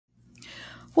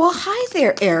Well, hi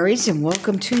there, Aries, and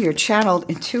welcome to your channeled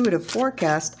intuitive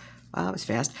forecast. Wow, that was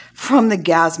fast. From the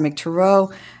Gasmic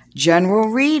Tarot general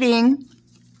reading.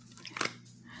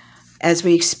 As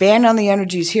we expand on the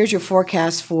energies, here's your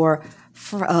forecast for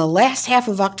last half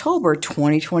of October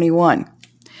 2021.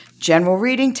 General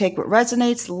reading, take what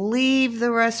resonates, leave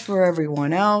the rest for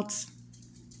everyone else.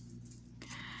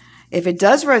 If it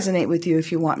does resonate with you,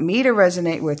 if you want me to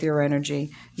resonate with your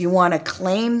energy, you want to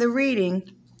claim the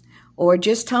reading, or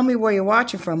just tell me where you're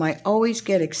watching from. I always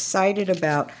get excited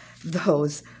about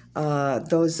those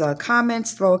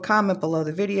comments. Throw a comment below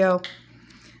the video.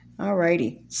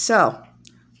 Alrighty, so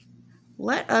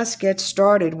let us get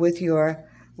started with your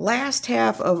last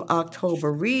half of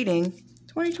October reading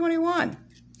 2021.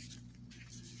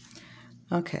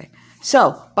 Okay,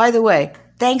 so by the way,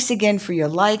 thanks again for your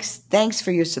likes. Thanks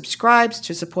for your subscribes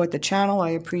to support the channel. I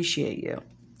appreciate you.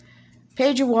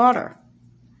 Page of Water.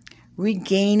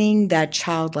 Regaining that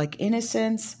childlike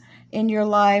innocence in your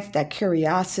life, that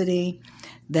curiosity,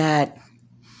 that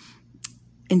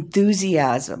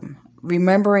enthusiasm,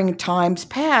 remembering times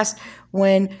past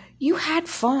when you had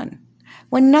fun,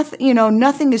 when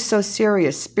nothing is so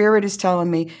serious. Spirit is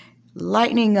telling me,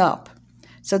 lightening up.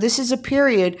 So this is a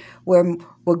period where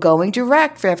we're going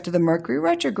direct after the Mercury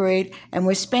retrograde, and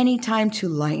we're spending time to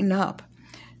lighten up.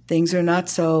 Things are not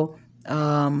so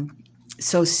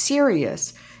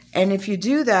serious. And if you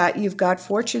do that, you've got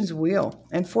Fortune's Wheel.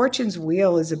 And Fortune's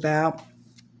Wheel is about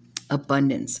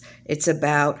abundance. It's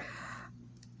about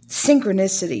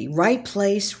synchronicity, right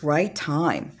place, right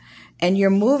time. And you're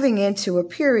moving into a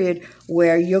period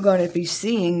where you're going to be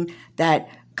seeing that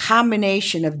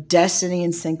combination of destiny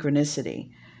and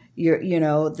synchronicity.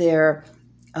 They're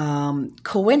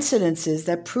coincidences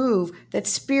that prove that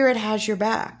Spirit has your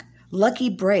back. Lucky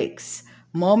breaks.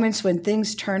 Moments when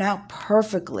things turn out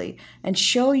perfectly and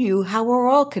show you how we're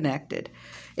all connected.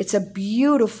 It's a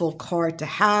beautiful card to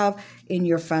have in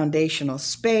your foundational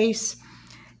space.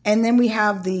 And then we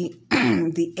have the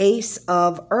the Ace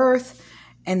of Earth.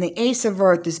 And the Ace of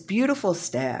Earth, this beautiful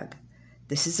stag.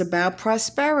 This is about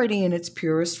prosperity in its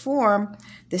purest form.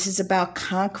 This is about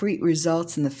concrete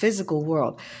results in the physical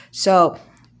world. So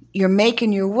you're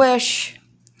making your wish.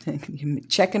 You're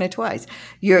checking it twice.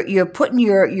 You're putting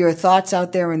your thoughts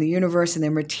out there in the universe, and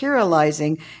they're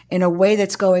materializing in a way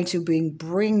that's going to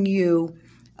bring you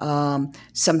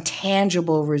some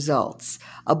tangible results.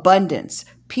 Abundance,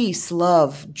 peace,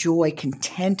 love, joy,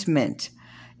 contentment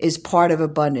is part of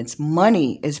abundance.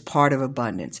 Money is part of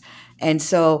abundance. And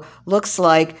so looks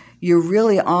like you're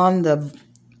really on the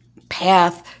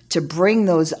path to bring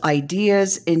those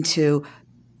ideas into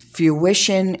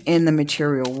fruition in the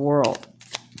material world.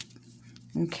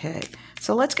 Okay,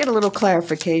 so let's get a little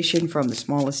clarification from the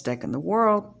smallest deck in the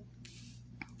world.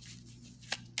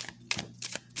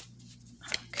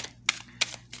 Okay.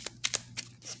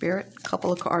 Spirit, a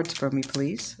couple of cards for me,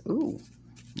 please. Ooh,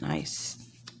 nice.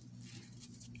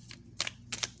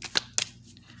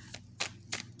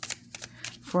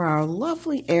 For our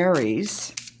lovely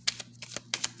Aries.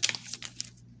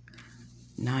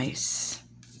 Nice.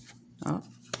 Oh,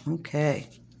 okay.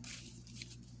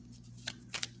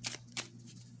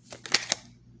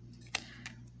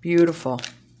 Beautiful.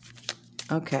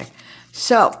 Okay,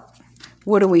 so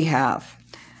what do we have?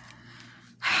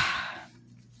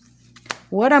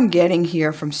 What I'm getting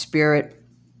here from Spirit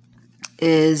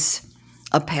is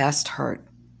a past hurt.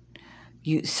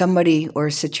 Somebody or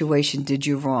a situation did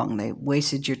you wrong. They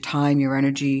wasted your time, your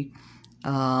energy,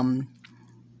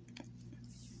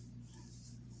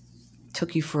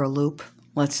 took you for a loop.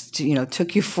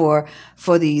 Took you for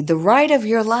the ride of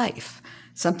your life.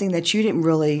 Something that you didn't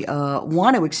really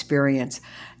want to experience.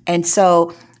 And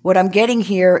so what I'm getting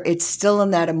here, it's still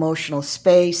in that emotional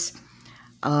space,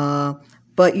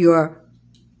 but you're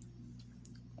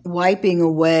wiping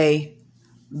away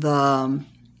the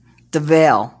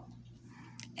veil.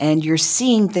 And you're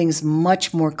seeing things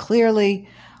much more clearly,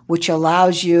 which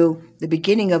allows you, the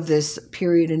beginning of this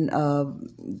period in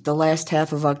the last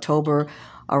half of October,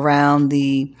 around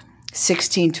the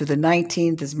 16th to the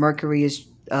 19th, as Mercury is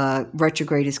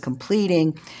retrograde is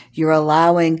completing, you're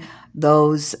allowing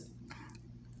those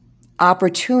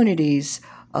opportunities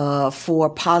for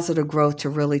positive growth to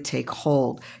really take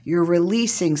hold. You're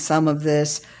releasing some of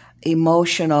this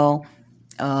emotional,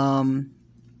 the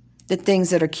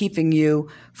things that are keeping you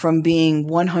from being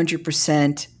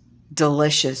 100%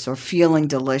 delicious or feeling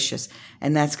delicious.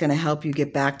 And that's going to help you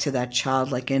get back to that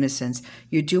childlike innocence.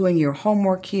 You're doing your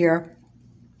homework here.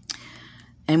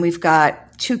 And we've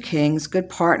got two kings, good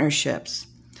partnerships.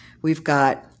 We've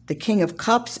got the King of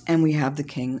Cups and we have the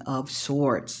King of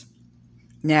Swords.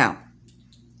 Now,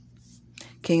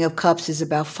 King of Cups is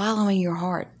about following your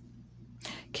heart.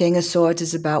 King of Swords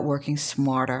is about working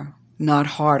smarter, not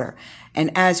harder.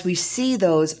 And as we see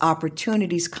those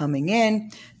opportunities coming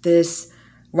in, this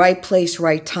right place,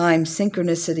 right time,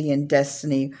 synchronicity and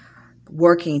destiny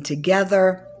working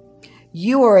together,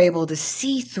 you are able to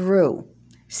see through,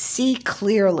 see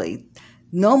clearly.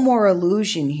 No more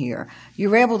illusion here.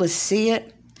 You're able to see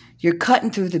it. You're cutting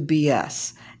through the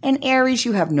BS. And Aries,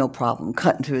 you have no problem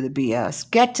cutting through the BS.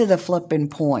 Get to the flipping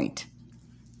point,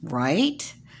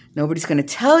 right? Nobody's going to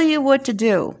tell you what to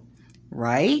do,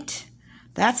 right?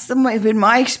 That's been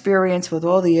my experience with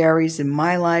all the Aries in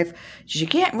my life. You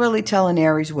can't really tell an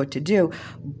Aries what to do,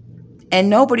 and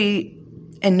nobody's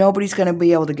going to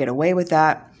be able to get away with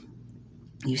that.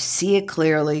 You see it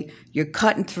clearly. You're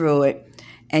cutting through it,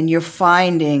 and you're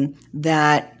finding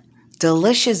that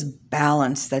delicious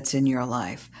balance that's in your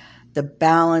life. The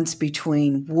balance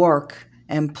between work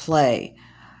and play.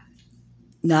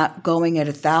 Not going at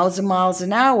 1,000 miles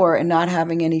an hour and not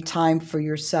having any time for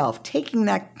yourself. Taking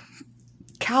that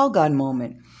Calgon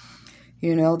moment,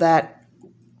 that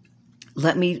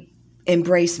let me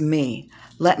embrace me.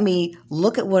 Let me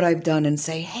look at what I've done and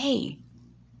say, hey,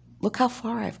 look how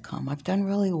far I've come. I've done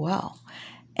really well.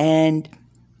 And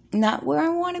not where I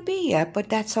want to be yet, but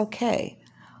that's okay.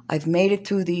 I've made it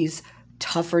through these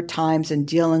tougher times and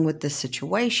dealing with the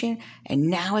situation, and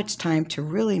now it's time to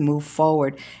really move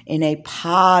forward in a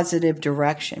positive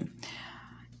direction.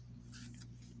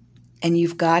 And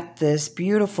you've got this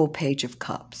beautiful Page of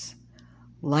Cups,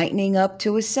 lightening up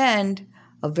to ascend,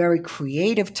 a very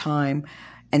creative time,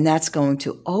 and that's going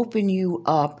to open you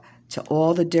up to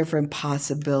all the different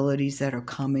possibilities that are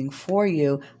coming for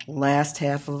you last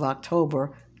half of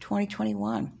October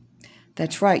 2021.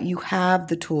 That's right, you have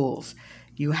the tools.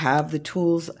 You have the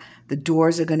tools. The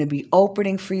doors are going to be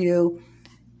opening for you.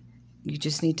 You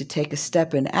just need to take a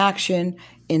step in action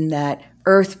in that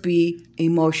earth-B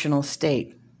emotional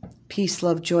state. Peace,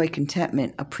 love, joy,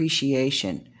 contentment,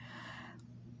 appreciation.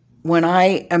 When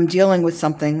I am dealing with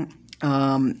something,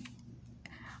 I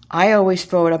always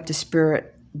throw it up to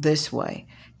Spirit this way.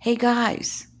 Hey,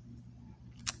 guys,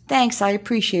 thanks. I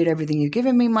appreciate everything you've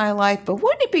given me in my life, but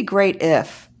wouldn't it be great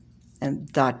if... and ...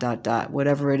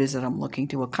 whatever it is that I'm looking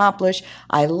to accomplish.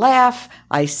 I laugh,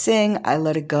 I sing, I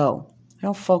let it go. I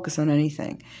don't focus on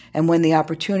anything. And when the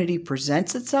opportunity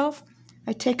presents itself,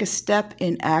 I take a step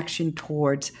in action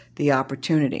towards the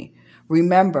opportunity.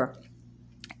 Remember,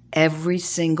 every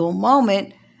single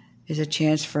moment is a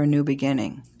chance for a new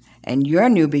beginning. And your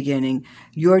new beginning,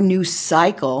 your new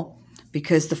cycle,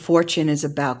 because the fortune is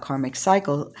about karmic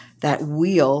cycle, that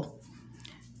wheel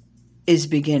is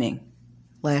beginning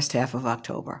last half of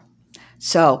October.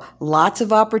 So lots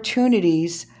of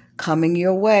opportunities coming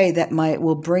your way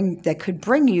that could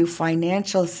bring you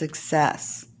financial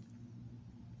success.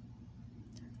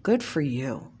 Good for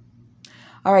you.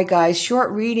 All right, guys,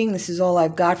 short reading. This is all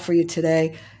I've got for you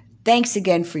today. Thanks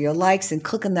again for your likes and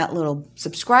clicking that little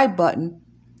subscribe button.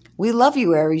 We love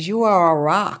you, Aries. You are a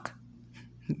rock.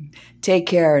 Take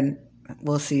care, and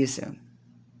we'll see you soon.